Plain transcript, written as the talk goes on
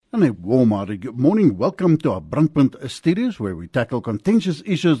And a warm good morning. Welcome to our Brandpunt studios, where we tackle contentious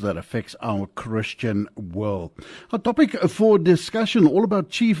issues that affects our Christian world. Our topic for discussion all about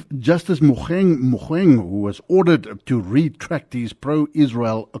Chief Justice Mogoeng, who was ordered to retract his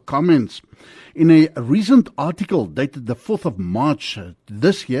pro-Israel comments. In a recent article dated the 4th of March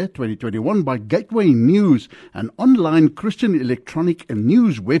this year, 2021, by Gateway News, an online Christian electronic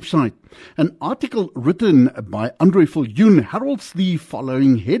news website, an article written by Andre Viljoen heralds the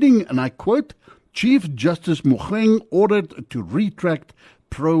following heading, and I quote, Chief Justice Mogoeng ordered to retract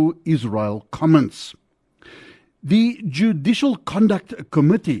pro-Israel comments. The Judicial Conduct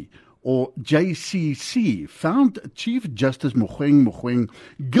Committee, or JCC, found Chief Justice Mogoeng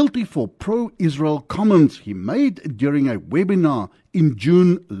guilty for pro-Israel comments he made during a webinar in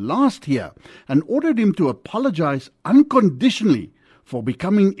June last year and ordered him to apologize unconditionally for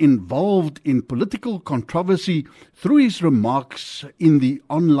becoming involved in political controversy through his remarks in the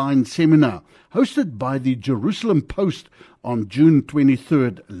online seminar hosted by the Jerusalem Post on June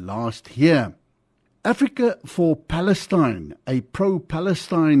 23rd last year. Africa for Palestine, a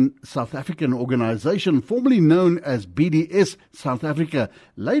pro-Palestine South African organization formerly known as BDS South Africa,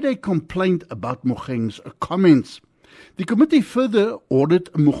 laid a complaint about Mogoeng's comments. The committee further ordered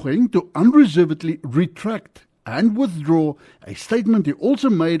Mogoeng to unreservedly retract and withdraw a statement he also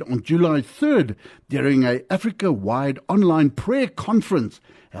made on July 3rd during an Africa-wide online prayer conference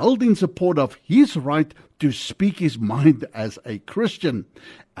held in support of his right to speak his mind as a Christian.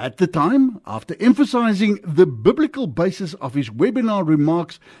 At the time, after emphasizing the biblical basis of his webinar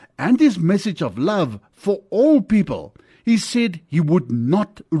remarks and his message of love for all people, he said he would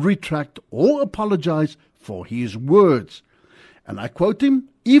not retract or apologize for his words. And I quote him,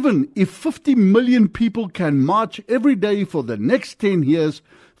 even if 50 million people can march every day for the next 10 years,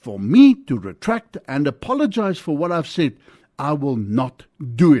 for me to retract and apologize for what I've said, I will not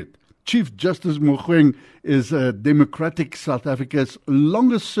do it. Chief Justice Mogoeng is Democratic South Africa's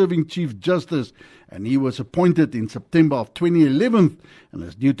longest-serving Chief Justice, and he was appointed in September of 2011 and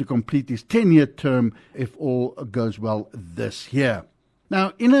is due to complete his 10-year term if all goes well this year.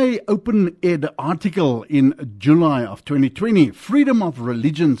 Now, in an Open Ed article in July of 2020, Freedom of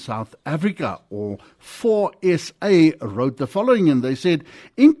Religion South Africa, or 4SA, wrote the following, and they said,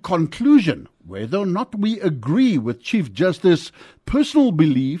 in conclusion, whether or not we agree with Chief Justice, personal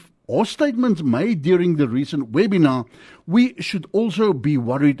belief, or statements made during the recent webinar, we should also be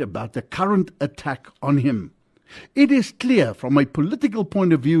worried about the current attack on him. It is clear from a political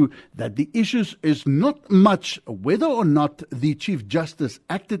point of view that the issue is not much whether or not the Chief Justice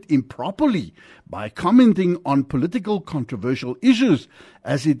acted improperly by commenting on political controversial issues,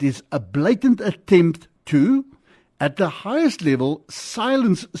 as it is a blatant attempt to, at the highest level,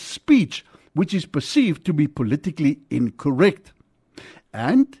 silence speech which is perceived to be politically incorrect.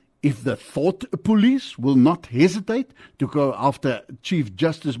 And if the thought police will not hesitate to go after Chief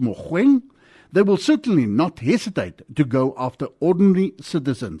Justice Mogoeng, they will certainly not hesitate to go after ordinary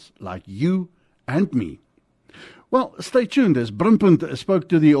citizens like you and me. Well, stay tuned as Brandpunt spoke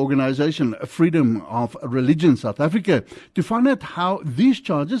to the organization Freedom of Religion South Africa to find out how these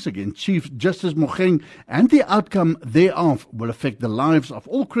charges against Chief Justice Mogoeng and the outcome thereof will affect the lives of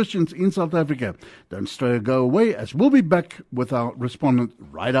all Christians in South Africa. Don't go away, as we'll be back with our respondent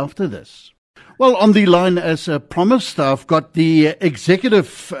right after this. Well, on the line, as promised, I've got the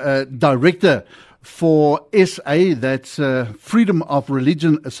Executive Director for SA, that's Freedom of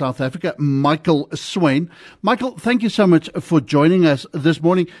Religion South Africa, Michael Swain. Michael, thank you so much for joining us this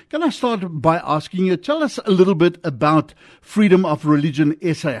morning. Can I start by asking you, tell us a little bit about Freedom of Religion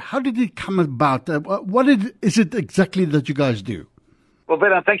SA. How did it come about? What is it exactly that you guys do? Well,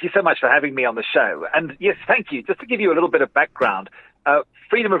 Vedan, thank you so much for having me on the show. And yes, thank you. Just to give you a little bit of background,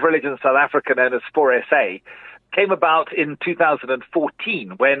 Freedom of Religion South Africa, known as 4SA, came about in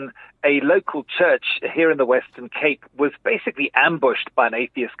 2014 when a local church here in the Western Cape was basically ambushed by an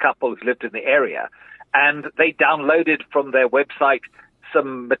atheist couple who lived in the area. And they downloaded from their website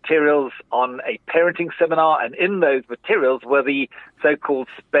some materials on a parenting seminar, and in those materials were the so-called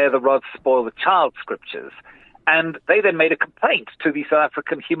spare the rod, spoil the child scriptures. And they then made a complaint to the South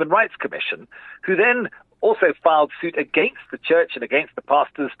African Human Rights Commission, who then also filed suit against the church and against the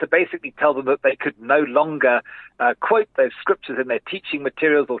pastors to basically tell them that they could no longer quote those scriptures in their teaching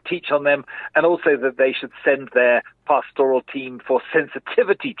materials or teach on them, and also that they should send their pastoral team for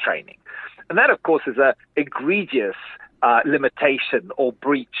sensitivity training. And that, of course, is an egregious limitation or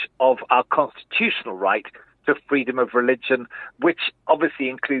breach of our constitutional right to freedom of religion, which obviously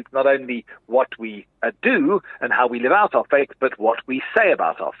includes not only what we do and how we live out our faith, but what we say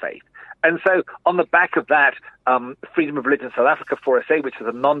about our faith. And so on the back of that, Freedom of Religion South Africa 4SA, which is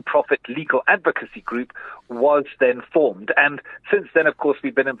a non-profit legal advocacy group, was then formed. And since then, of course,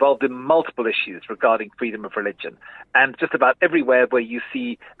 we've been involved in multiple issues regarding freedom of religion. And just about everywhere where you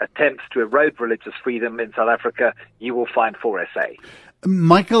see attempts to erode religious freedom in South Africa, you will find 4SA.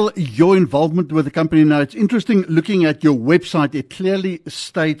 Michael, your involvement with the company now, it's interesting looking at your website. It clearly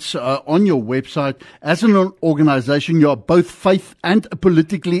states on your website, as an organization, you are both faith and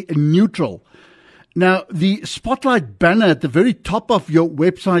politically neutral. Now, the spotlight banner at the very top of your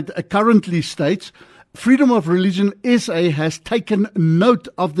website currently states, Freedom of Religion SA has taken note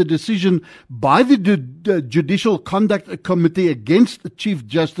of the decision by the Judicial Conduct Committee against Chief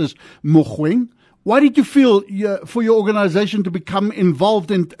Justice Mogoeng. Why did you feel for your organization to become involved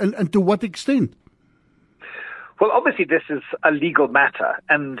and to what extent? Well, obviously, this is a legal matter.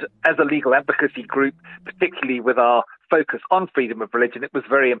 And as a legal advocacy group, particularly with our focus on freedom of religion, it was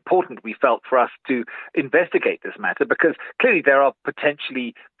very important, we felt, for us to investigate this matter because clearly there are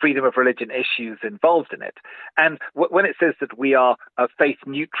potentially freedom of religion issues involved in it. And when it says that we are faith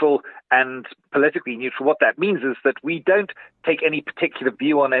neutral and politically neutral, what that means is that we don't take any particular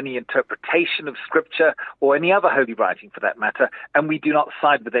view on any interpretation of scripture or any other holy writing for that matter, and we do not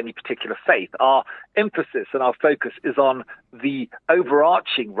side with any particular faith. Our emphasis and our focus is on the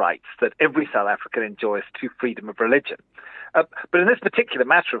overarching rights that every South African enjoys to freedom of religion. But in this particular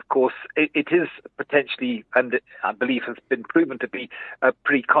matter, of course, it is potentially, and I believe has been proven to be,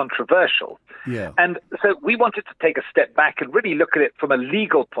 pretty controversial. Yeah. And so we wanted to take a step back and really look at it from a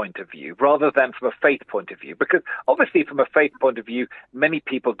legal point of view rather than from a faith point of view. Because obviously from a faith point of view, many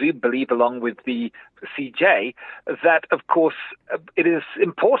people do believe, along with the CJ, that, of course, it is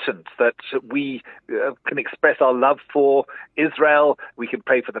important that we can express our love for Israel, we can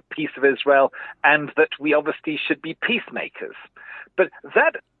pray for the peace of Israel, and that we obviously should be peacemakers. But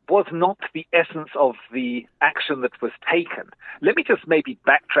that was not the essence of the action that was taken. Let me just maybe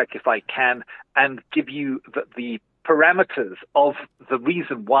backtrack, if I can, and give you the parameters of the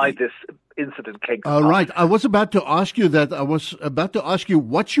reason why this incident came to pass. Right. I was about to ask you that. I was about to ask you,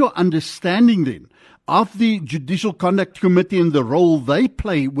 what's your understanding then of the Judicial Conduct Committee and the role they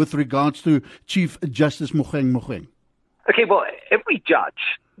play with regards to Chief Justice Mogoeng? Okay, well, every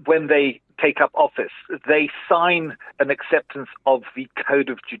judge, when they take up office, they sign an acceptance of the Code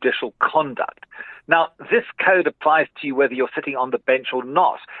of Judicial Conduct. Now, this code applies to you whether you're sitting on the bench or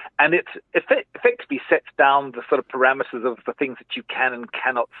not, and it effectively sets down the sort of parameters of the things that you can and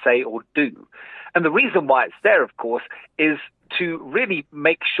cannot say or do. And the reason why it's there, of course, is to really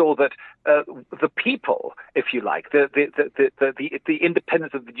make sure that the people, if you like, the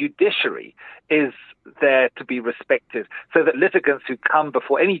independence of the judiciary is there to be respected, so that litigants who come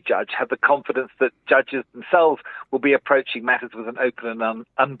before any judge have the confidence that judges themselves will be approaching matters with an open and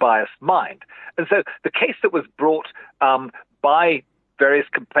unbiased mind. And so the case that was brought by various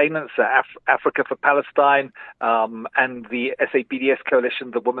complainants, Africa for Palestine and the SABDS Coalition,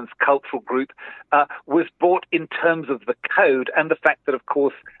 the Women's Cultural Group, was brought in terms of the code and the fact that, of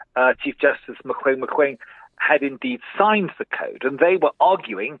course, Chief Justice Mogoeng had indeed signed the code. And they were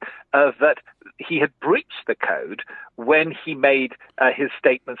arguing that he had breached the code when he made his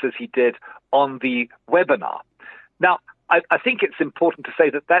statements as he did on the webinar. Now, I think it's important to say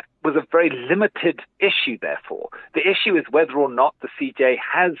that that was a very limited issue, therefore. The issue is whether or not the CJ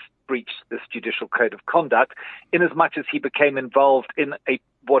has breached this judicial code of conduct, in as much as he became involved in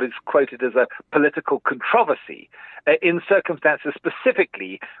what is quoted as a political controversy, in circumstances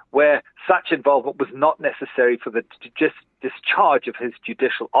specifically where such involvement was not necessary for the discharge of his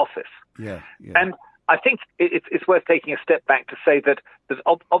judicial office. Yeah. And I think it's worth taking a step back to say that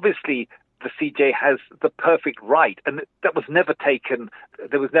obviously the CJ has the perfect right, and that was never taken.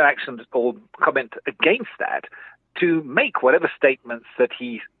 There was no action or comment against that to make whatever statements that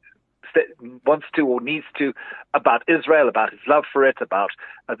he wants to or needs to about Israel, about his love for it, about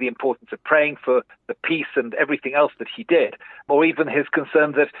the importance of praying for the peace and everything else that he did, or even his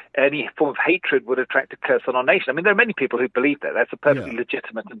concern that any form of hatred would attract a curse on our nation. I mean, there are many people who believe that. That's a perfectly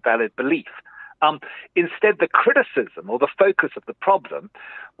legitimate and valid belief. Instead, the criticism or the focus of the problem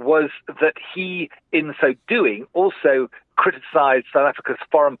was that he, in so doing, also criticized South Africa's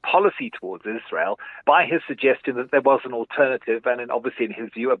foreign policy towards Israel by his suggestion that there was an alternative and, obviously, in his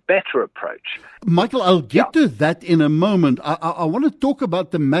view, a better approach. Michael, I'll get to that in a moment. I want to talk about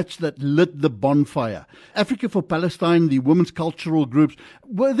the match that lit the bonfire. Africa for Palestine, the women's cultural groups,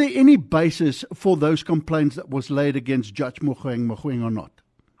 were there any basis for those complaints that was laid against Judge Mogoeng or not?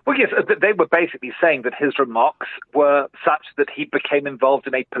 Well, yes, they were basically saying that his remarks were such that he became involved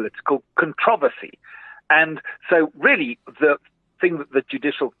in a political controversy. And so really the thing that the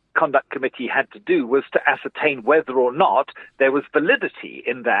Judicial Conduct Committee had to do was to ascertain whether or not there was validity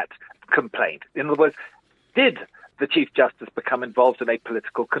in that complaint. In other words, did the Chief Justice become involved in a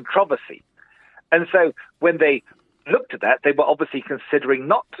political controversy? And so when they looked at that, they were obviously considering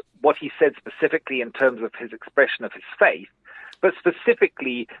not what he said specifically in terms of his expression of his faith, but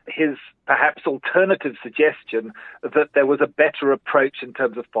specifically his perhaps alternative suggestion that there was a better approach in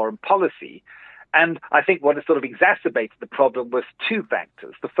terms of foreign policy. And I think what has sort of exacerbated the problem was two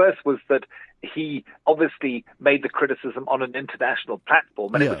factors. The first was that he obviously made the criticism on an international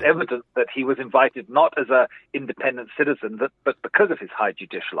platform, and it was evident that he was invited not as an independent citizen, but because of his high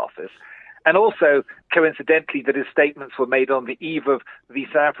judicial office. And also, coincidentally, that his statements were made on the eve of the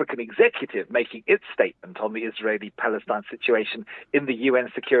South African executive making its statement on the Israeli-Palestine situation in the UN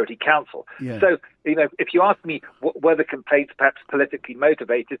Security Council. Yeah. So, if you ask me, were the complaints perhaps politically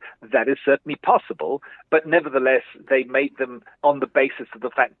motivated, that is certainly possible. But nevertheless, they made them on the basis of the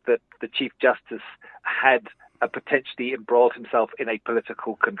fact that the Chief Justice had potentially embroiled himself in a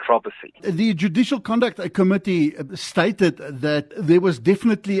political controversy. The Judicial Conduct Committee stated that there was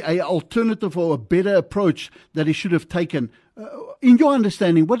definitely an alternative or a better approach that he should have taken. In your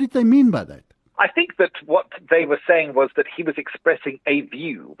understanding, what did they mean by that? I think that what they were saying was that he was expressing a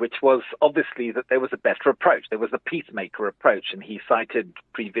view, which was obviously that there was a better approach. There was a peacemaker approach, and he cited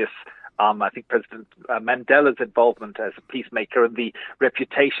previous I think President Mandela's involvement as a peacemaker and the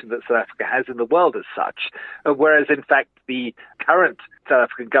reputation that South Africa has in the world as such, whereas in fact the current South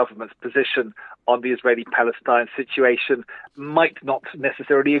African government's position on the Israeli-Palestine situation might not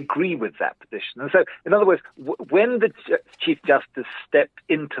necessarily agree with that position. And so, in other words, when the Chief Justice stepped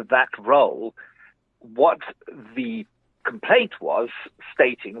into that role, what the complaint was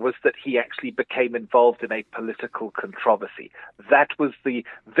stating was that he actually became involved in a political controversy. That was the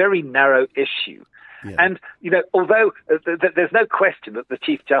very narrow issue. Yeah. And, although there's no question that the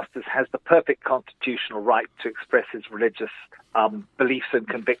Chief Justice has the perfect constitutional right to express his religious beliefs and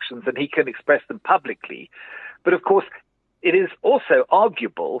convictions, and he can express them publicly. But of course, it is also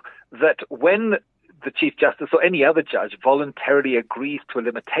arguable that when the Chief Justice or any other judge voluntarily agrees to a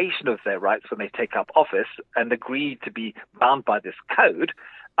limitation of their rights when they take up office and agree to be bound by this code,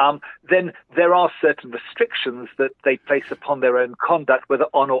 then there are certain restrictions that they place upon their own conduct, whether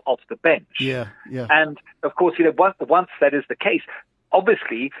on or off the bench. Yeah. And of course, once that is the case,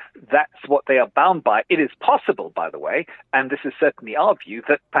 obviously, that's what they are bound by. It is possible, by the way, and this is certainly our view,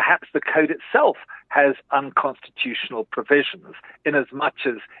 that perhaps the code itself has unconstitutional provisions in as much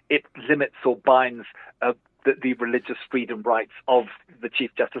as it limits or binds the religious freedom rights of the Chief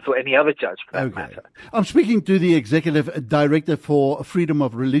Justice or any other judge for that matter. I'm speaking to the Executive Director for Freedom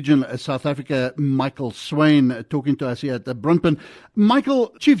of Religion, South Africa, Michael Swain, talking to us here at Brandpunt.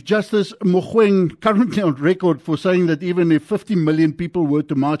 Michael, Chief Justice Mogoeng currently on record for saying that even if 50 million people were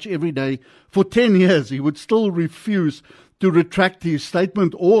to march every day for 10 years, he would still refuse to retract his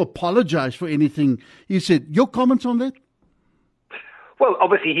statement or apologize for anything he said. Your comments on that? Well,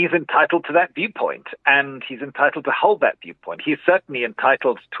 obviously, he's entitled to that viewpoint, and he's entitled to hold that viewpoint. He's certainly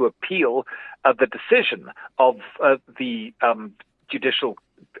entitled to appeal the decision of the Judicial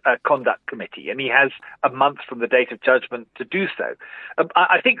Conduct Committee, and he has a month from the date of judgment to do so.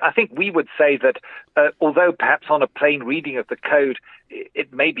 I think we would say that although perhaps on a plain reading of the code,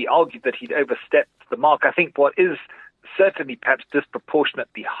 it may be argued that he'd overstepped the mark, I think what is certainly perhaps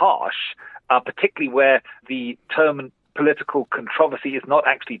disproportionately harsh, particularly where the term political controversy is not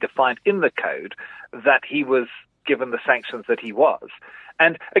actually defined in the code, that he was given the sanctions that he was.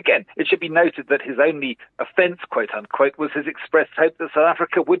 And again, it should be noted that his only offence, quote unquote, was his expressed hope that South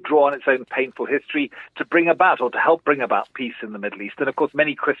Africa would draw on its own painful history to bring about or to help bring about peace in the Middle East. And of course,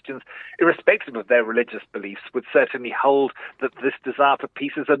 many Christians, irrespective of their religious beliefs, would certainly hold that this desire for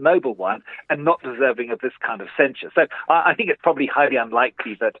peace is a noble one and not deserving of this kind of censure. So I think it's probably highly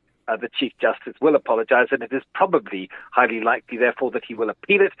unlikely that the Chief Justice will apologize, and it is probably highly likely, therefore, that he will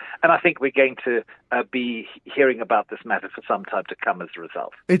appeal it. And I think we're going to be hearing about this matter for some time to come as a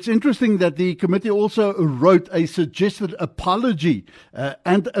result. It's interesting that the committee also wrote a suggested apology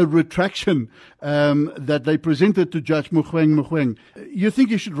and a retraction that they presented to Judge Mogoeng. You think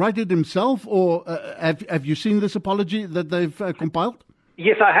he should write it himself, or have you seen this apology that they've compiled?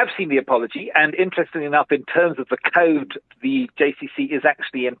 Yes, I have seen the apology, and interestingly enough, in terms of the code, the JCC is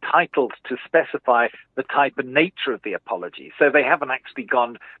actually entitled to specify the type and nature of the apology. So they haven't actually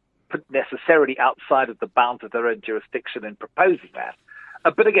gone necessarily outside of the bounds of their own jurisdiction in proposing that.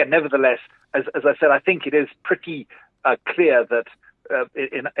 But again, nevertheless, as I said, I think it is pretty clear that,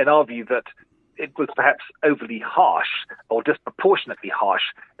 in our view, that it was perhaps overly harsh or disproportionately harsh,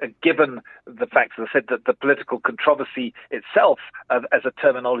 given the fact, as I said, that the political controversy itself as a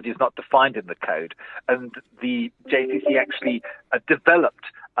terminology is not defined in the code. And the JCC actually developed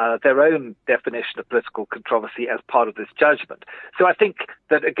their own definition of political controversy as part of this judgment. So I think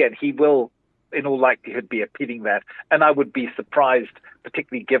that, again, he will, in all likelihood, be appealing that. And I would be surprised,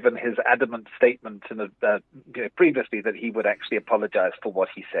 particularly given his adamant statement previously, that he would actually apologize for what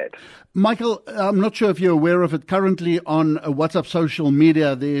he said. Michael, I'm not sure if you're aware of it. Currently on WhatsApp social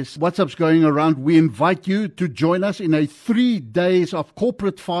media, there's WhatsApps going around. We invite you to join us in a 3 days of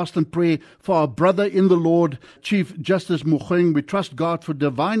corporate fast and prayer for our brother in the Lord, Chief Justice Mogoeng. We trust God for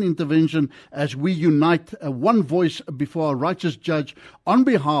divine intervention as we unite one voice before a righteous judge on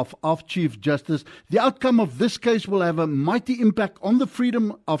behalf of Chief Justice. The outcome of this case will have a mighty impact on the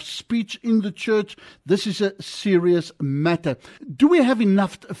freedom of speech in the church. This is a serious matter. Do we have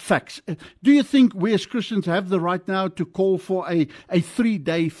enough facts? Do you think we as Christians have the right now to call for a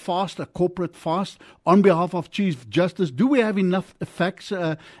 3-day fast, a corporate fast, on behalf of Chief Justice? Do we have enough facts?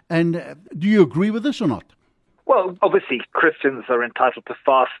 And do you agree with this or not? Well, obviously, Christians are entitled to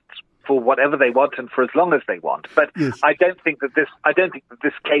fast for whatever they want and for as long as they want. But yes. I don't think that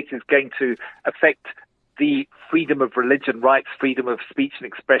this case is going to affect the freedom of religion rights, freedom of speech and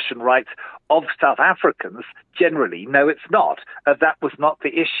expression rights of South Africans generally. No, it's not. That was not the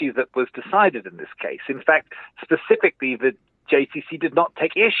issue that was decided in this case. In fact, specifically, the JCC did not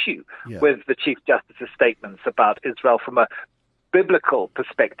take issue with the Chief Justice's statements about Israel from a biblical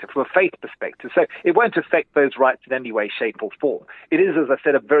perspective, from a faith perspective. So it won't affect those rights in any way, shape or form. It is, as I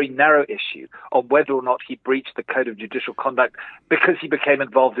said, a very narrow issue on whether or not he breached the Code of Judicial Conduct because he became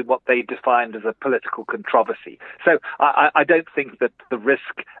involved in what they defined as a political controversy. So I don't think that the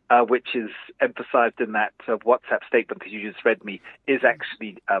risk which is emphasized in that WhatsApp statement that you just read me is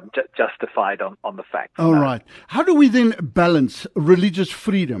actually justified on the facts. All right. How do we then balance religious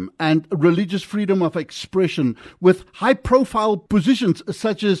freedom and religious freedom of expression with high-profile positions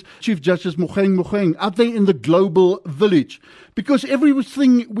such as Chief Justice Mogoeng out there in the global village? Because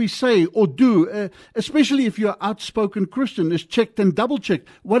everything we say or do, especially if you're an outspoken Christian, is checked and double-checked.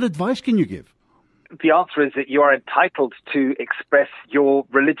 What advice can you give? The answer is that you are entitled to express your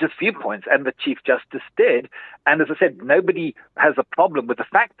religious viewpoints, and the Chief Justice did. And as I said, nobody has a problem with the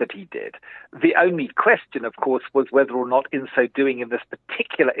fact that he did. The only question, of course, was whether or not in so doing in this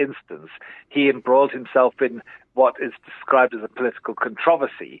particular instance, he embroiled himself in what is described as a political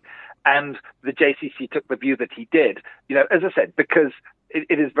controversy. And the JCC took the view that he did. As I said, because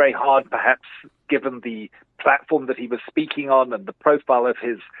it is very hard, perhaps, given the platform that he was speaking on and the profile of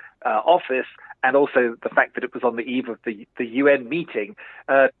his office, and also the fact that it was on the eve of the UN meeting,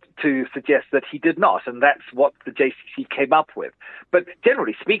 to suggest that he did not. And that's what the JCC came up with. But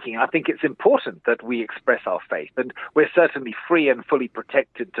generally speaking, I think it's important that we express our faith, and we're certainly free and fully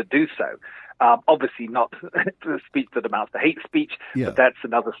protected to do so. Obviously not the speech that amounts to hate speech, but that's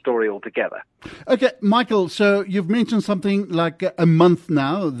another story altogether. Okay, Michael, so you've mentioned something like a month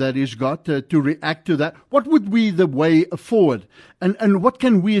now that he's got to react to that. What would be the way forward? And what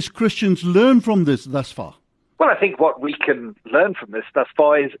can we as Christians learn from this thus far? Well, I think what we can learn from this thus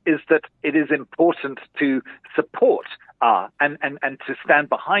far is that it is important to support and to stand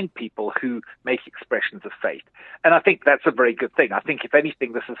behind people who make expressions of faith. And I think that's a very good thing. I think, if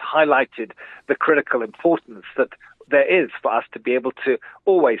anything, this has highlighted the critical importance that there is for us to be able to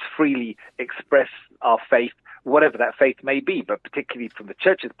always freely express our faith, whatever that faith may be, but particularly from the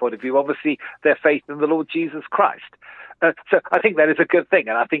church's point of view, obviously, their faith in the Lord Jesus Christ. So I think that is a good thing.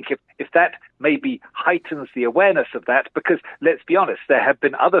 And I think if that maybe heightens the awareness of that, because let's be honest, there have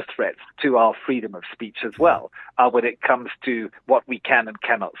been other threats to our freedom of speech as well, when it comes to what we can and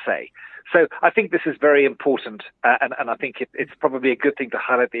cannot say. So I think this is very important, and I think it's probably a good thing to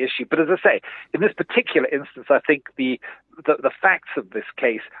highlight the issue. But as I say, in this particular instance, I think the facts of this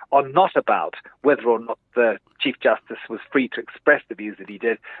case are not about whether or not the Chief Justice was free to express the views that he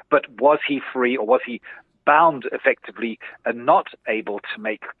did, but was he free, or was he bound effectively and not able to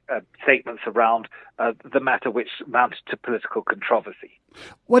make statements around the matter which amounted to political controversy.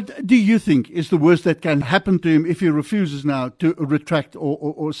 What do you think is the worst that can happen to him if he refuses now to retract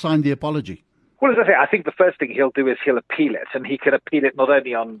or sign the apology? Well, as I say, I think the first thing he'll do is he'll appeal it, and he can appeal it not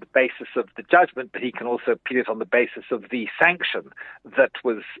only on the basis of the judgment, but he can also appeal it on the basis of the sanction that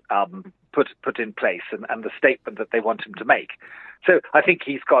was put in place and the statement that they want him to make. So I think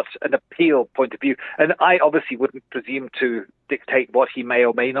he's got an appeal point of view, and I obviously wouldn't presume to dictate what he may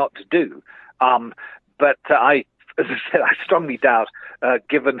or may not do. But I as I said, I strongly doubt,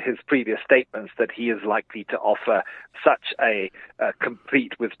 given his previous statements, that he is likely to offer such a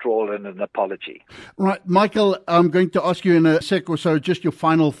complete withdrawal and an apology. Right, Michael, I'm going to ask you in a sec or so just your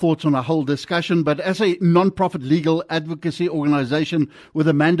final thoughts on our whole discussion, but as a non-profit legal advocacy organization with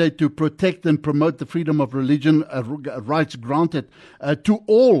a mandate to protect and promote the freedom of religion, rights granted to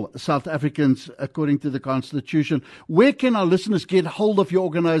all South Africans according to the Constitution, where can our listeners get hold of your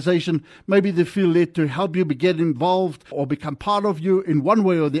organization? Maybe they feel led to help you get involved or become part of you in one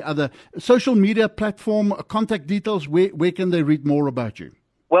way or the other. Social media platform, contact details, where can they read more about you?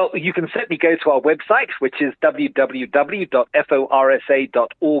 Well, you can certainly go to our website, which is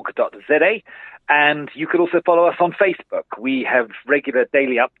www.forsa.org.za. And you could also follow us on Facebook. We have regular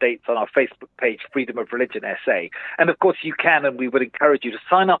daily updates on our Facebook page, Freedom of Religion SA. And of course, you can, and we would encourage you to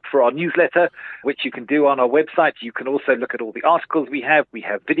sign up for our newsletter, which you can do on our website. You can also look at all the articles we have. We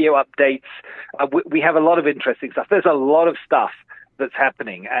have video updates. We have a lot of interesting stuff. There's a lot of stuff that's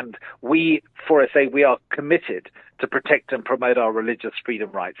happening. And we, for SA, we are committed to protect and promote our religious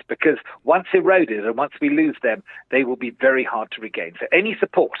freedom rights, because once eroded and once we lose them, they will be very hard to regain. So any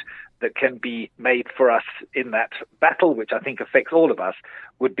support that can be made for us in that battle, which I think affects all of us,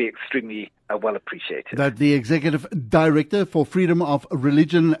 would be extremely well appreciated. That the Executive Director for Freedom of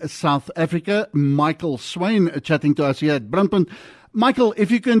Religion South Africa, Michael Swain, chatting to us here at Brandpunt. Michael,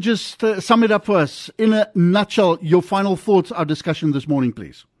 if you can just sum it up for us in a nutshell, your final thoughts, our discussion this morning,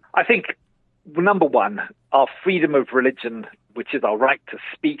 please. I think, number one, our freedom of religion, which is our right to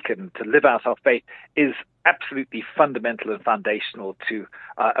speak and to live out our faith, is absolutely fundamental and foundational to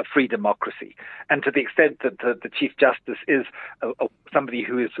a free democracy. And to the extent that the Chief Justice is somebody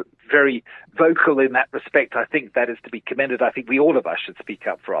who is very vocal in that respect, I think that is to be commended. I think all of us should speak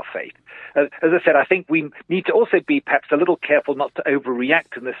up for our faith. As I said, I think we need to also be perhaps a little careful not to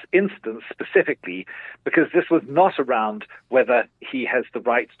overreact in this instance specifically, because this was not around whether he has the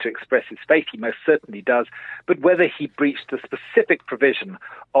right to express his faith. He most certainly does, but whether he breached a specific provision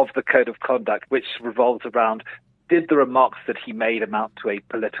of the Code of Conduct, which revolves around, did the remarks that he made amount to a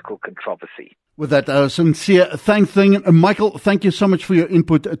political controversy? With that, sincere thank you. Michael, thank you so much for your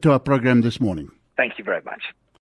input to our program this morning. Thank you very much.